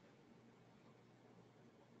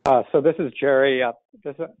 So this is Jerry.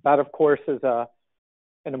 That, of course, is an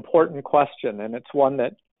important question, and it's one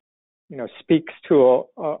that speaks to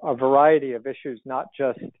a variety of issues, not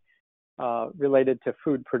just related to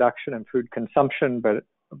food production and food consumption,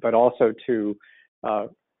 but also to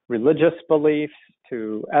religious beliefs,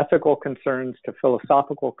 to ethical concerns, to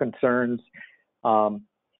philosophical concerns,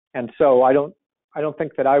 and so I don't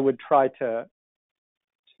think that I would try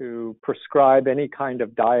to prescribe any kind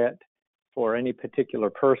of diet for any particular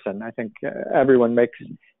person. I think everyone makes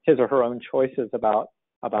his or her own choices about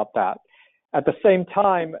that. At the same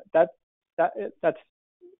time, that's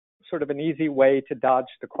sort of an easy way to dodge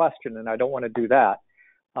the question, and I don't want to do that.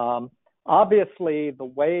 Obviously, the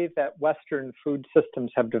way that Western food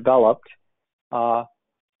systems have developed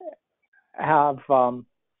have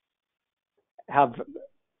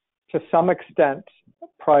to some extent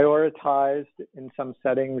prioritized in some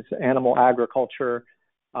settings animal agriculture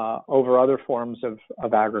over other forms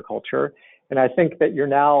of agriculture. And I think that you're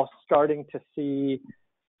now starting to see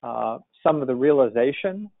some of the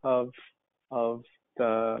realization of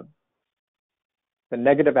the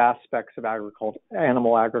negative aspects of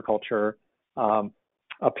animal agriculture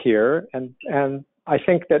appear. And I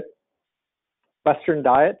think that Western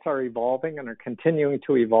diets are evolving and are continuing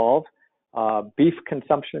to evolve. Beef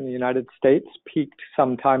consumption in the United States peaked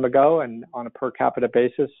some time ago and on a per capita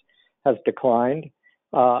basis has declined.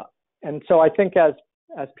 And so I think as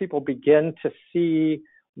people begin to see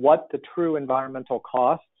what the true environmental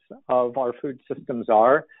costs of our food systems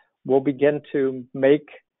are, we'll begin to make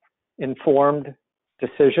informed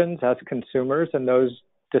decisions as consumers, and those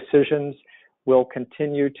decisions will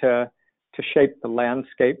continue to shape the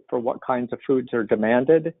landscape for what kinds of foods are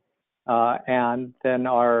demanded, and then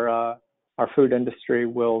our food industry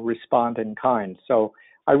will respond in kind. So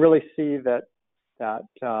I really see that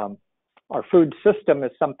our food system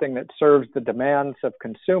is something that serves the demands of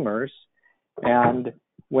consumers, and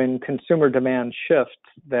when consumer demand shifts,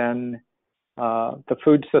 then the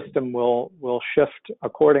food system will shift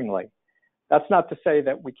accordingly. That's not to say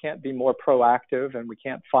that we can't be more proactive and we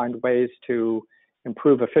can't find ways to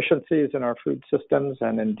improve efficiencies in our food systems,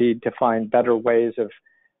 and indeed to find better ways of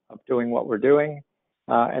doing what we're doing.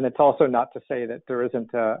 And it's also not to say that there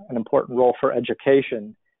isn't an important role for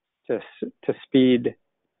education to speed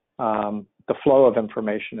the flow of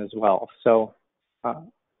information as well. So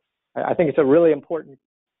I think it's a really important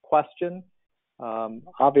question.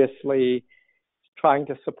 Obviously, trying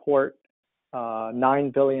to support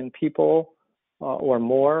 9 billion people or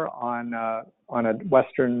more on a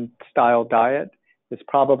Western-style diet is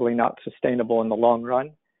probably not sustainable in the long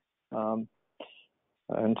run.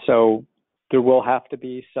 And so there will have to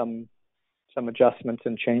be some adjustments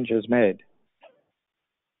and changes made.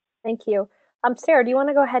 Thank you. Sarah, do you want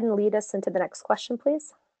to go ahead and lead us into the next question,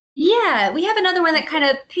 please? Yeah, we have another one that kind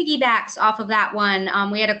of piggybacks off of that one.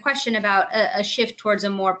 We had a question about a shift towards a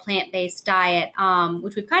more plant-based diet,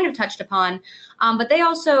 which we've kind of touched upon, but they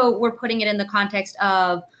also were putting it in the context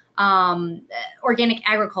of organic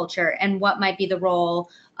agriculture and what might be the role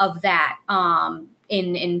of that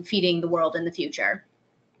in feeding the world in the future.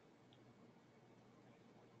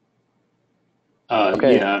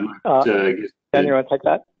 Okay. Yeah. Dan, you want to take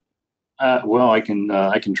that? Well, I can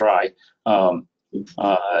try.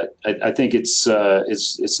 I think it's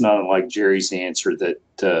not like Jerry's answer that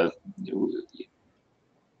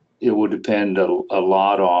it will depend a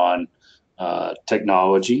lot on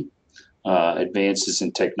technology, advances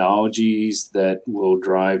in technologies that will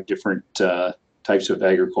drive different types of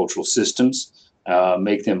agricultural systems,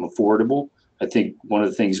 make them affordable. I think one of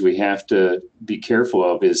the things we have to be careful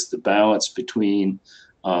of is the balance between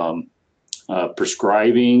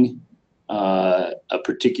prescribing a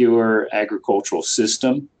particular agricultural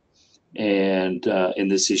system and in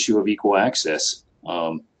this issue of equal access.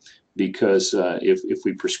 Because if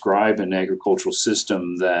we prescribe an agricultural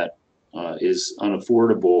system that is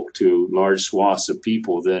unaffordable to large swaths of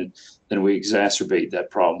people, then we exacerbate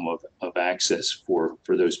that problem of access for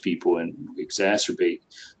those people, and we exacerbate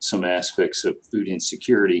some aspects of food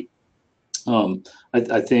insecurity.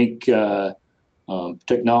 I think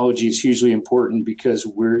technology is hugely important because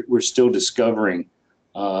we're still discovering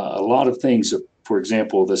a lot of things. For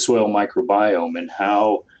example, the soil microbiome and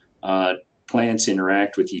how plants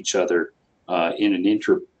interact with each other in an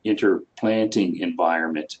interplanting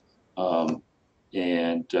environment,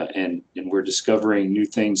 and we're discovering new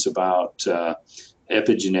things about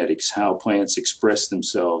epigenetics, how plants express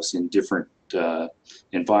themselves in different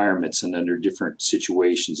environments and under different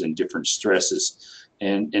situations and different stresses,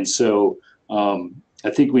 and so I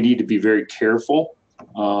think we need to be very careful.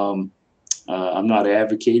 I'm not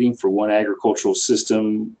advocating for one agricultural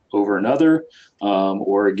system over another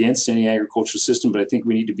or against any agricultural system, but I think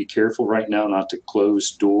we need to be careful right now not to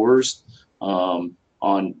close doors on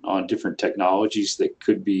different technologies that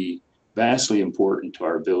could be vastly important to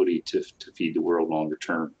our ability to feed the world longer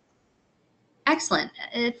term. Excellent.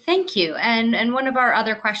 Thank you. And one of our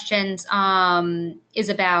other questions is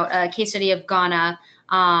about a case study of Ghana.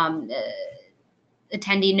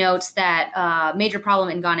 Attendee notes that a major problem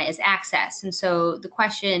in Ghana is access. And so the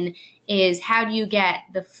question is, how do you get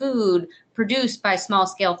the food produced by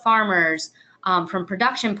small-scale farmers from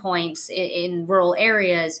production points in rural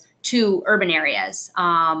areas to urban areas?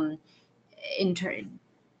 That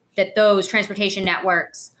those transportation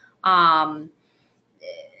networks, how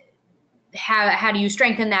do you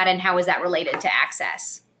strengthen that, and how is that related to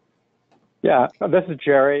access? Yeah, this is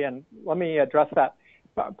Jerry, and let me address that.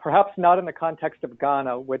 Perhaps not in the context of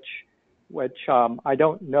Ghana, which I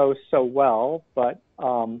don't know so well, but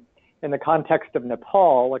in the context of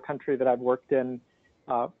Nepal, a country that I've worked in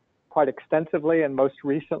quite extensively, and most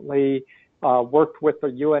recently worked with the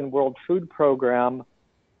UN World Food Program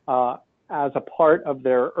as a part of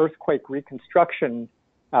their earthquake reconstruction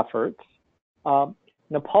efforts.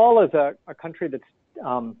 Nepal is a country that's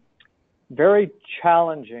very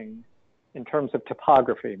challenging in terms of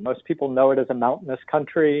topography. Most people know it as a mountainous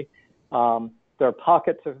country. There are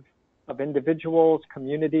pockets of individuals,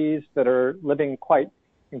 communities that are living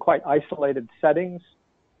in quite isolated settings.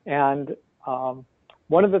 And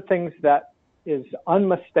one of the things that is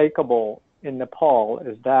unmistakable in Nepal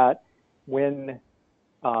is that when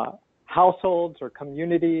households or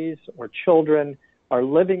communities or children are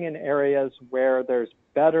living in areas where there's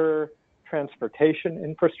better transportation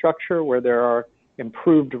infrastructure, where there are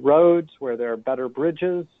improved roads, where there are better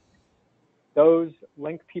bridges, those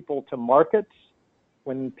link people to markets.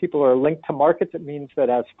 When people are linked to markets, it means that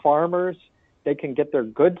as farmers, they can get their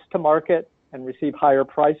goods to market and receive higher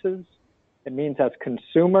prices. It means as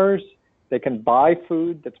consumers, they can buy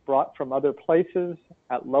food that's brought from other places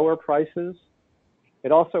at lower prices.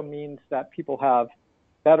 It also means that people have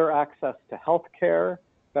better access to healthcare,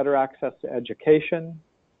 better access to education,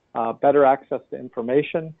 better access to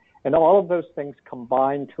information. And all of those things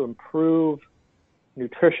combine to improve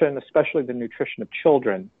nutrition, especially the nutrition of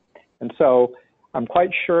children. And so I'm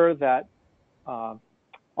quite sure that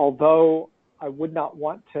although I would not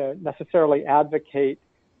want to necessarily advocate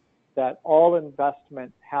that all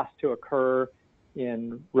investment has to occur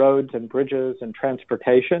in roads and bridges and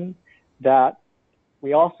transportation, that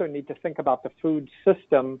we also need to think about the food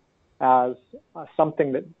system as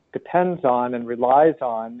something that depends on and relies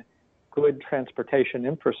on good transportation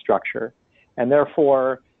infrastructure. And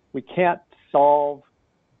therefore, we can't solve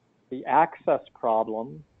the access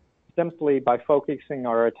problem simply by focusing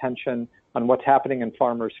our attention on what's happening in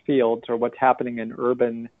farmers' fields or what's happening in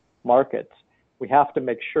urban markets. We have to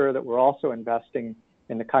make sure that we're also investing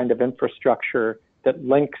in the kind of infrastructure that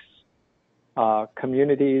links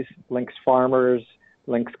communities, links farmers,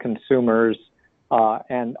 links consumers,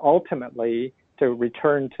 and ultimately, to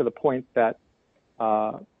return to the point that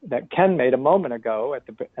Ken made a moment ago at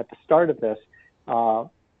the start of this,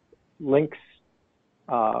 links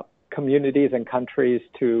communities and countries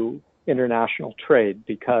to international trade,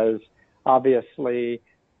 because obviously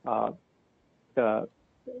the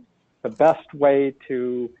best way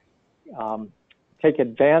to take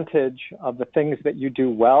advantage of the things that you do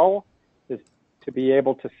well is to be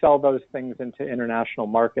able to sell those things into international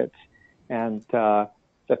markets. And the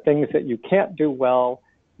things that you can't do well,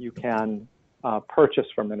 you can purchase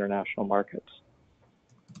from international markets.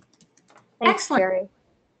 Thanks, Excellent. Jerry.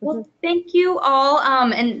 Well, thank you all,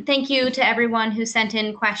 and thank you to everyone who sent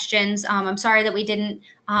in questions. I'm sorry that we didn't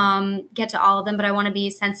get to all of them, but I want to be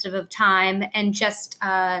sensitive of time and just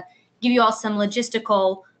give you all some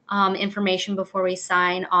logistical information before we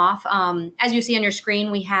sign off. As you see on your screen,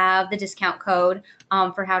 we have the discount code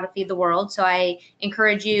for How to Feed the World. So I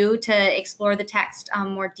encourage you to explore the text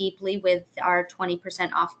more deeply with our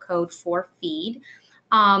 20% off code for feed.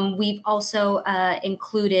 We've also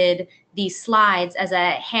included these slides as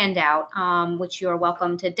a handout, which you're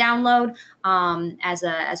welcome to download as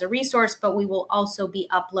a resource, but we will also be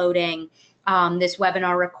uploading this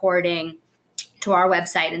webinar recording to our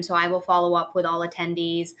website. And so I will follow up with all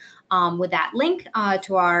attendees with that link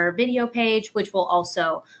to our video page, which will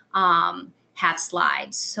also have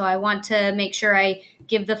slides. So I want to make sure I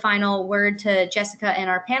give the final word to Jessica and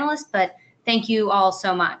our panelists, but thank you all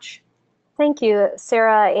so much. Thank you,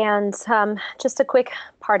 Sarah. And just a quick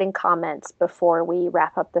parting comment before we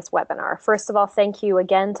wrap up this webinar. First of all, thank you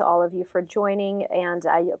again to all of you for joining. And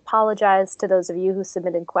I apologize to those of you who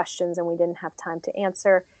submitted questions and we didn't have time to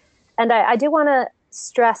answer. And I do want to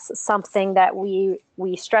stress something that we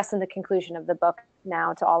stress in the conclusion of the book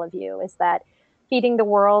now to all of you, is that feeding the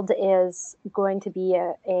world is going to be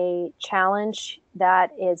a challenge that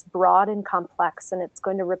is broad and complex, and it's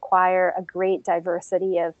going to require a great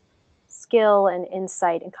diversity of skill and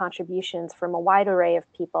insight and contributions from a wide array of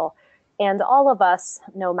people. And all of us,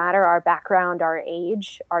 no matter our background, our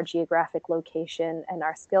age, our geographic location, and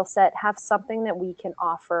our skill set, have something that we can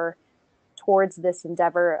offer towards this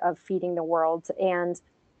endeavor of feeding the world. And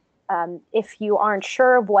if you aren't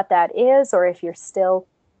sure of what that is, or if you're still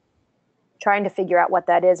trying to figure out what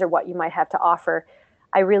that is or what you might have to offer,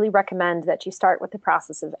 I really recommend that you start with the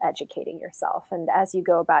process of educating yourself. And as you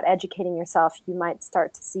go about educating yourself, you might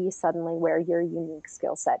start to see suddenly where your unique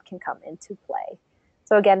skill set can come into play.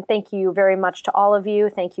 So again, thank you very much to all of you.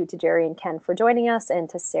 Thank you to Jerry and Ken for joining us, and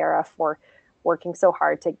to Sarah for working so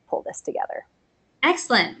hard to pull this together.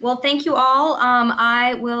 Excellent. Well, thank you all.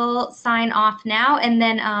 I will sign off now, and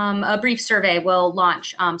then a brief survey will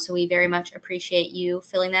launch. So we very much appreciate you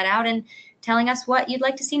filling that out and telling us what you'd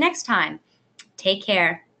like to see next time. Take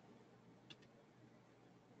care.